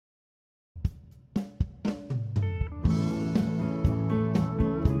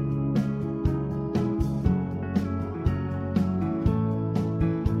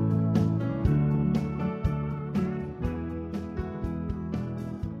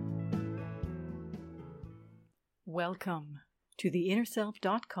Welcome to the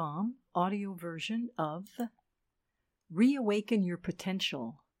InnerSelf.com audio version of Reawaken Your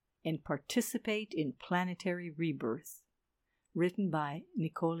Potential and Participate in Planetary Rebirth, written by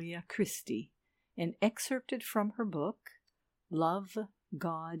Nicolia Christie and excerpted from her book, Love,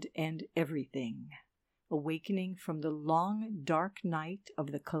 God, and Everything, Awakening from the Long Dark Night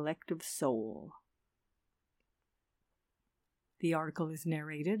of the Collective Soul. The article is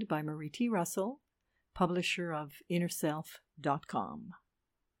narrated by Marie T. Russell, publisher of InnerSelf.com.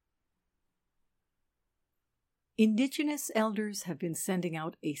 Indigenous elders have been sending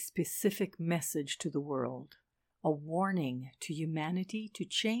out a specific message to the world, a warning to humanity to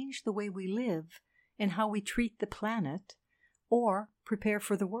change the way we live and how we treat the planet, or prepare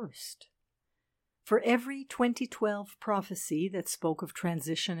for the worst. For every 2012 prophecy that spoke of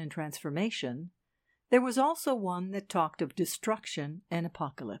transition and transformation, there was also one that talked of destruction and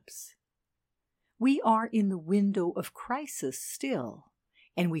apocalypse. We are in the window of crisis still,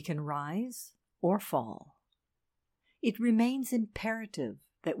 and we can rise or fall. It remains imperative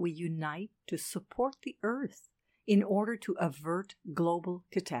that we unite to support the earth in order to avert global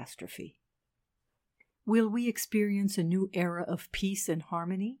catastrophe. Will we experience a new era of peace and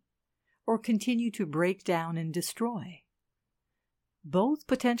harmony, or continue to break down and destroy? Both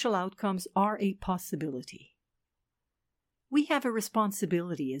potential outcomes are a possibility. We have a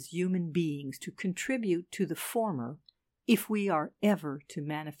responsibility as human beings to contribute to the former if we are ever to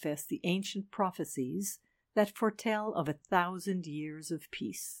manifest the ancient prophecies that foretell of 1,000 years of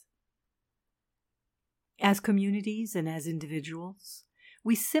peace. As communities and as individuals,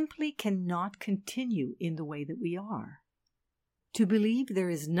 we simply cannot continue in the way that we are. To believe there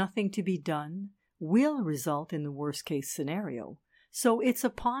is nothing to be done will result in the worst-case scenario. So it's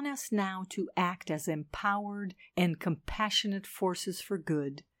upon us now to act as empowered and compassionate forces for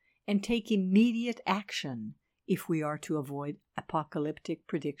good and take immediate action if we are to avoid apocalyptic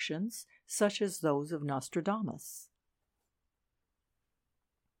predictions such as those of Nostradamus.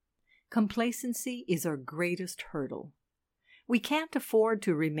 Complacency is our greatest hurdle. We can't afford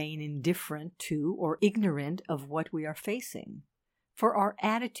to remain indifferent to or ignorant of what we are facing, for our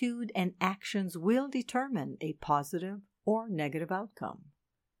attitude and actions will determine a positive or negative outcome.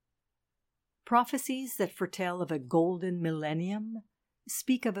 Prophecies that foretell of a golden millennium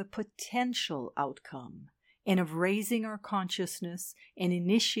speak of a potential outcome and of raising our consciousness and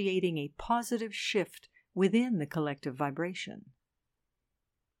initiating a positive shift within the collective vibration.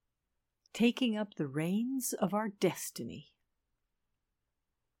 Taking up the reins of our destiny.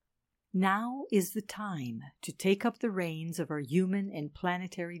 Now is the time to take up the reins of our human and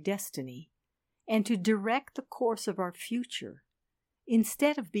planetary destiny and to direct the course of our future,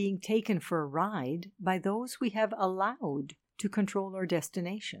 instead of being taken for a ride by those we have allowed to control our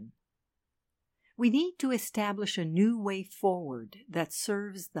destination. We need to establish a new way forward that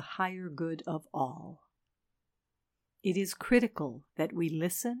serves the higher good of all. It is critical that we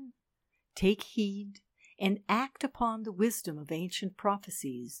listen, take heed, and act upon the wisdom of ancient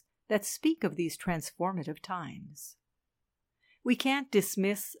prophecies that speak of these transformative times. We can't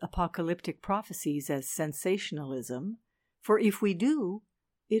dismiss apocalyptic prophecies as sensationalism, for if we do,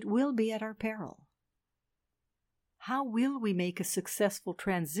 it will be at our peril. How will we make a successful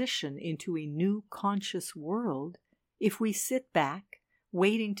transition into a new conscious world if we sit back,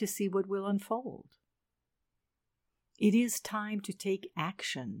 waiting to see what will unfold? It is time to take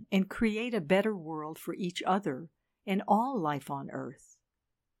action and create a better world for each other and all life on Earth.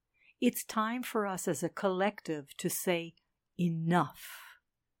 It's time for us as a collective to say, enough.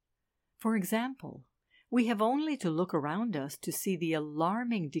 For example, we have only to look around us to see the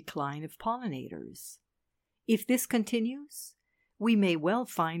alarming decline of pollinators. If this continues, we may well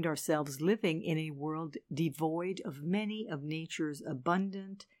find ourselves living in a world devoid of many of nature's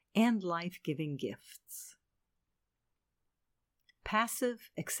abundant and life-giving gifts.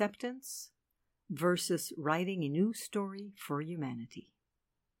 Passive acceptance versus writing a new story for humanity.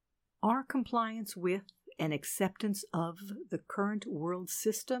 Our compliance with and acceptance of the current world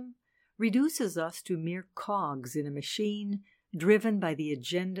system reduces us to mere cogs in a machine driven by the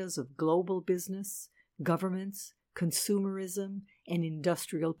agendas of global business, governments, consumerism, and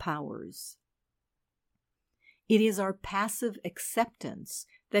industrial powers. It is our passive acceptance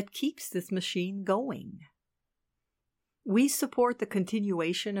that keeps this machine going. We support the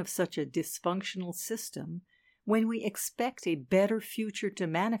continuation of such a dysfunctional system when we expect a better future to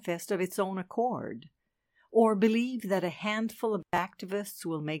manifest of its own accord, or believe that a handful of activists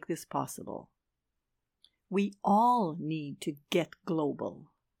will make this possible. We all need to get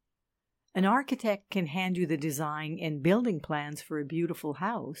global. An architect can hand you the design and building plans for a beautiful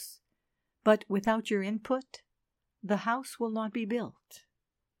house, but without your input, the house will not be built.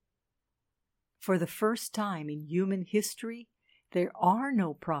 For the first time in human history, there are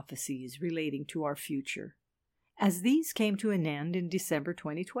no prophecies relating to our future, as these came to an end in December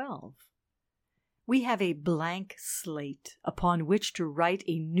 2012. We have a blank slate upon which to write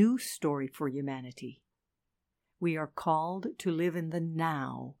a new story for humanity. We are called to live in the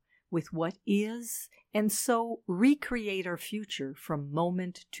now with what is, and so recreate our future from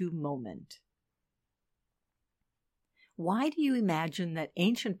moment to moment. Why do you imagine that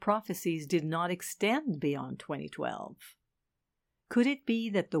ancient prophecies did not extend beyond 2012? Could it be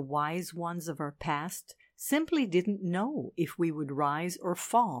that the wise ones of our past simply didn't know if we would rise or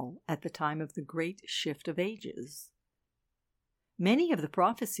fall at the time of the great shift of ages? Many of the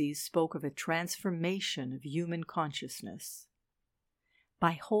prophecies spoke of a transformation of human consciousness.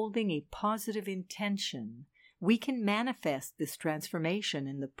 By holding a positive intention, we can manifest this transformation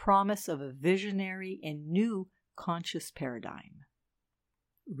in the promise of a visionary and new conscious paradigm.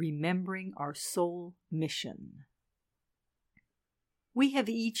 Remembering our soul mission. We have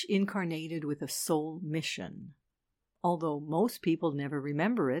each incarnated with a soul mission, although most people never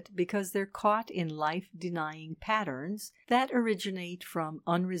remember it because they're caught in life-denying patterns that originate from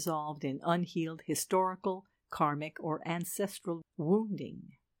unresolved and unhealed historical, karmic, or ancestral wounding.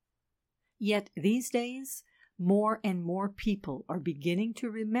 Yet these days, more and more people are beginning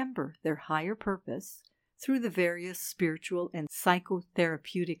to remember their higher purpose through the various spiritual and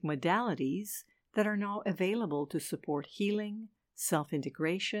psychotherapeutic modalities that are now available to support healing,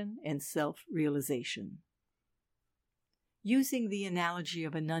 self-integration, and self-realization. Using the analogy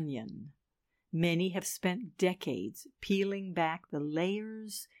of an onion, many have spent decades peeling back the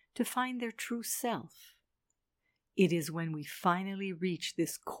layers to find their true self. It is when we finally reach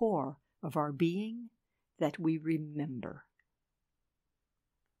this core of our being that we remember.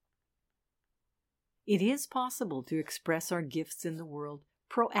 It is possible to express our gifts in the world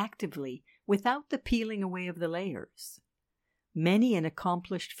proactively without the peeling away of the layers. Many an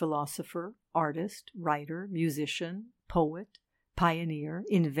accomplished philosopher, artist, writer, musician, poet, pioneer,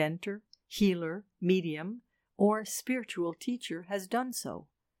 inventor, healer, medium, or spiritual teacher has done so,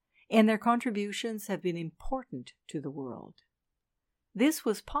 and their contributions have been important to the world. This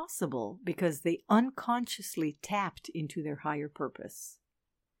was possible because they unconsciously tapped into their higher purpose.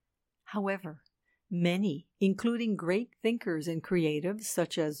 However, many, including great thinkers and creatives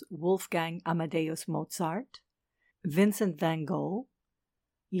such as Wolfgang Amadeus Mozart, Vincent van Gogh,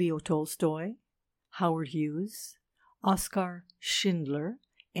 Leo Tolstoy, Howard Hughes, Oskar Schindler,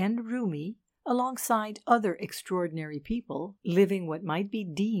 and Rumi, alongside other extraordinary people living what might be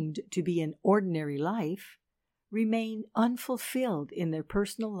deemed to be an ordinary life, remain unfulfilled in their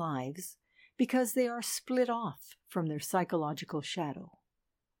personal lives because they are split off from their psychological shadow.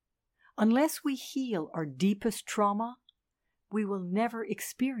 Unless we heal our deepest trauma, we will never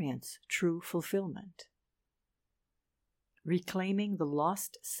experience true fulfillment. Reclaiming the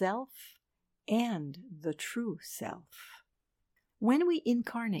lost self and the true self. When we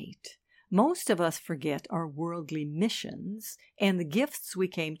incarnate, most of us forget our worldly missions and the gifts we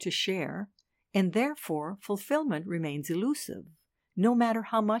came to share, and therefore fulfillment remains elusive, no matter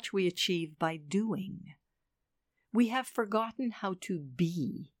how much we achieve by doing. We have forgotten how to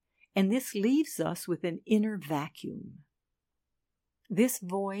be, and this leaves us with an inner vacuum. This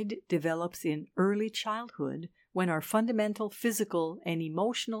void develops in early childhood when our fundamental physical and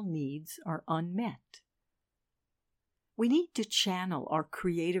emotional needs are unmet. We need to channel our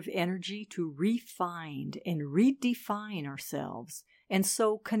creative energy to refine and redefine ourselves, and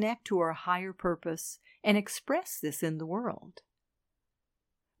so connect to our higher purpose and express this in the world.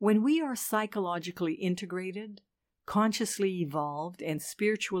 When we are psychologically integrated, consciously evolved, and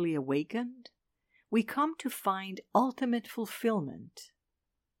spiritually awakened, we come to find ultimate fulfillment.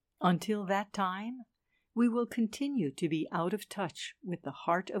 Until that time, we will continue to be out of touch with the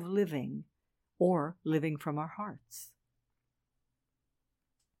heart of living, or living from our hearts.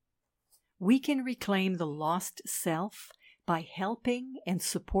 We can reclaim the lost self by helping and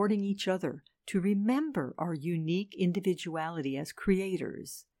supporting each other to remember our unique individuality as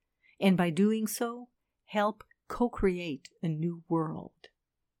creators, and by doing so, help co-create a new world.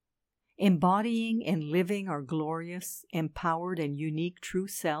 Embodying and living our glorious, empowered, and unique true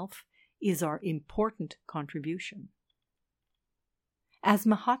self is our important contribution. As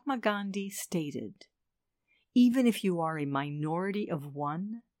Mahatma Gandhi stated, even if you are a minority of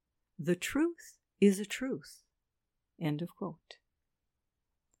one, the truth is a truth. End of quote.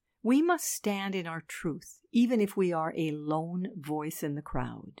 We must stand in our truth, even if we are a lone voice in the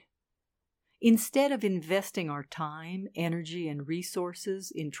crowd. Instead of investing our time, energy, and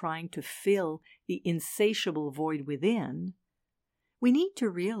resources in trying to fill the insatiable void within, we need to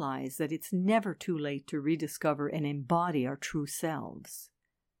realize that it's never too late to rediscover and embody our true selves.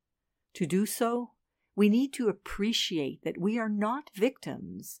 To do so, we need to appreciate that we are not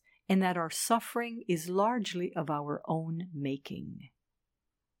victims and that our suffering is largely of our own making.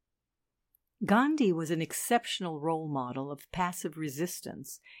 Gandhi was an exceptional role model of passive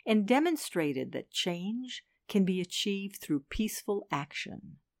resistance and demonstrated that change can be achieved through peaceful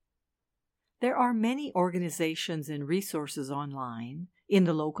action. There are many organizations and resources online, in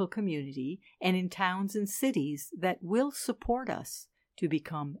the local community, and in towns and cities that will support us to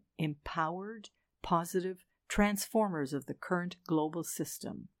become empowered, positive transformers of the current global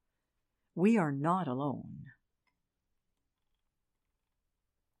system. We are not alone.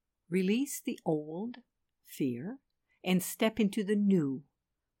 Release the old, fear, and step into the new,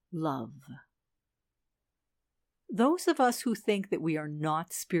 love. Those of us who think that we are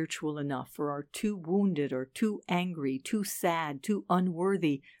not spiritual enough, or are too wounded, or too angry, too sad, too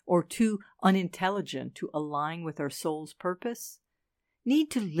unworthy, or too unintelligent to align with our soul's purpose,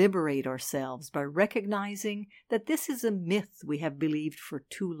 need to liberate ourselves by recognizing that this is a myth we have believed for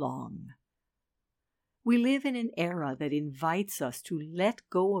too long. We live in an era that invites us to let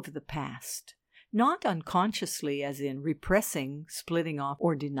go of the past, not unconsciously as in repressing, splitting off,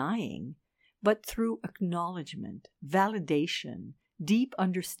 or denying, but through acknowledgement, validation, deep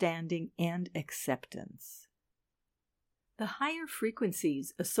understanding, and acceptance. The higher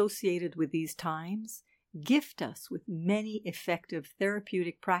frequencies associated with these times gift us with many effective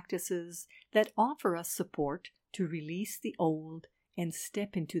therapeutic practices that offer us support to release the old and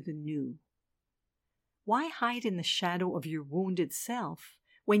step into the new. Why hide in the shadow of your wounded self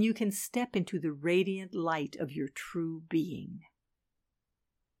when you can step into the radiant light of your true being?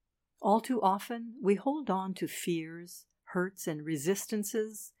 All too often, we hold on to fears, hurts, and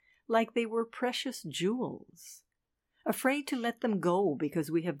resistances like they were precious jewels, afraid to let them go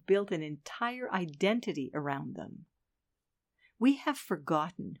because we have built an entire identity around them. We have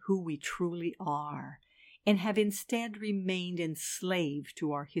forgotten who we truly are and have instead remained enslaved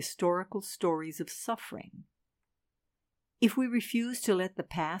to our historical stories of suffering. If we refuse to let the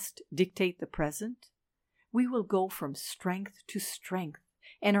past dictate the present, we will go from strength to strength,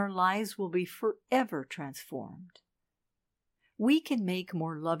 and our lives will be forever transformed. We can make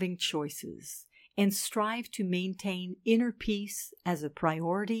more loving choices and strive to maintain inner peace as a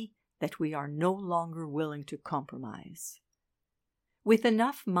priority that we are no longer willing to compromise. With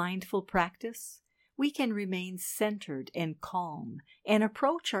enough mindful practice, we can remain centered and calm and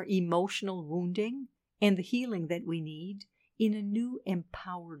approach our emotional wounding and the healing that we need in a new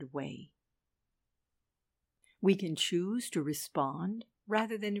empowered way. We can choose to respond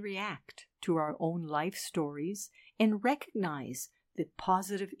rather than react to our own life stories and recognize the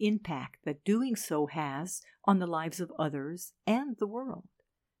positive impact that doing so has on the lives of others and the world.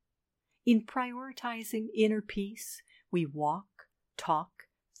 In prioritizing inner peace, we walk, talk,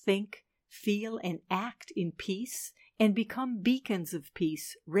 think, feel, and act in peace and become beacons of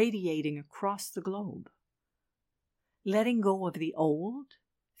peace radiating across the globe. Letting go of the old,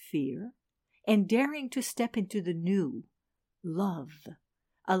 fear, and daring to step into the new, love,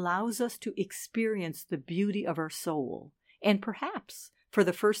 allows us to experience the beauty of our soul and perhaps, for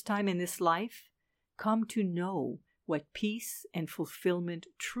the first time in this life, come to know what peace and fulfillment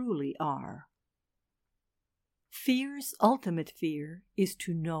truly are. Fear's ultimate fear is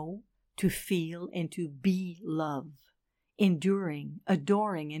to know, to feel, and to be love, enduring,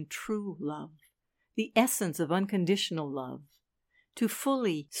 adoring, and true love, the essence of unconditional love, to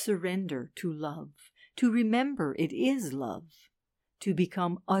fully surrender to love, to remember it is love, to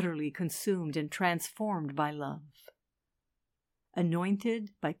become utterly consumed and transformed by love. Anointed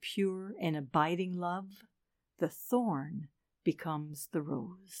by pure and abiding love, the thorn becomes the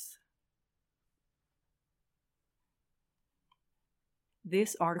rose.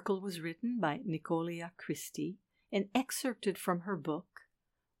 This article was written by Nicolia Christie and excerpted from her book,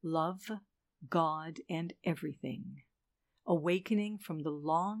 Love, God, and Everything, Awakening from the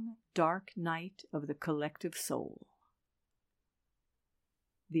Long, Dark Night of the Collective Soul.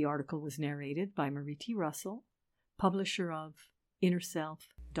 The article was narrated by Marie T. Russell, publisher of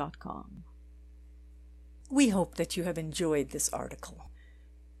InnerSelf.com. We hope that you have enjoyed this article.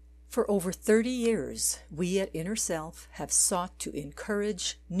 For over 30 years, we at Inner Self have sought to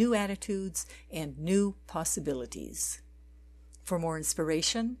encourage new attitudes and new possibilities. For more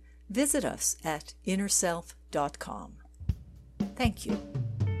inspiration, visit us at InnerSelf.com. Thank you.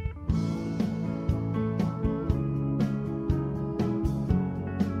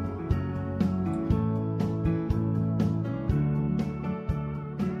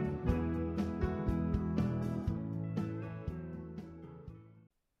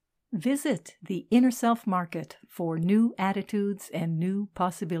 Visit the Inner Self Market for new attitudes and new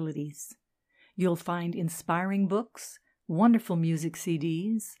possibilities. You'll find inspiring books, wonderful music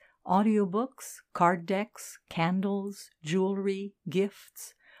CDs, audiobooks, card decks, candles, jewelry,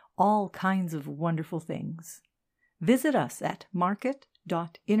 gifts, all kinds of wonderful things. Visit us at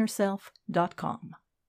market.innerself.com.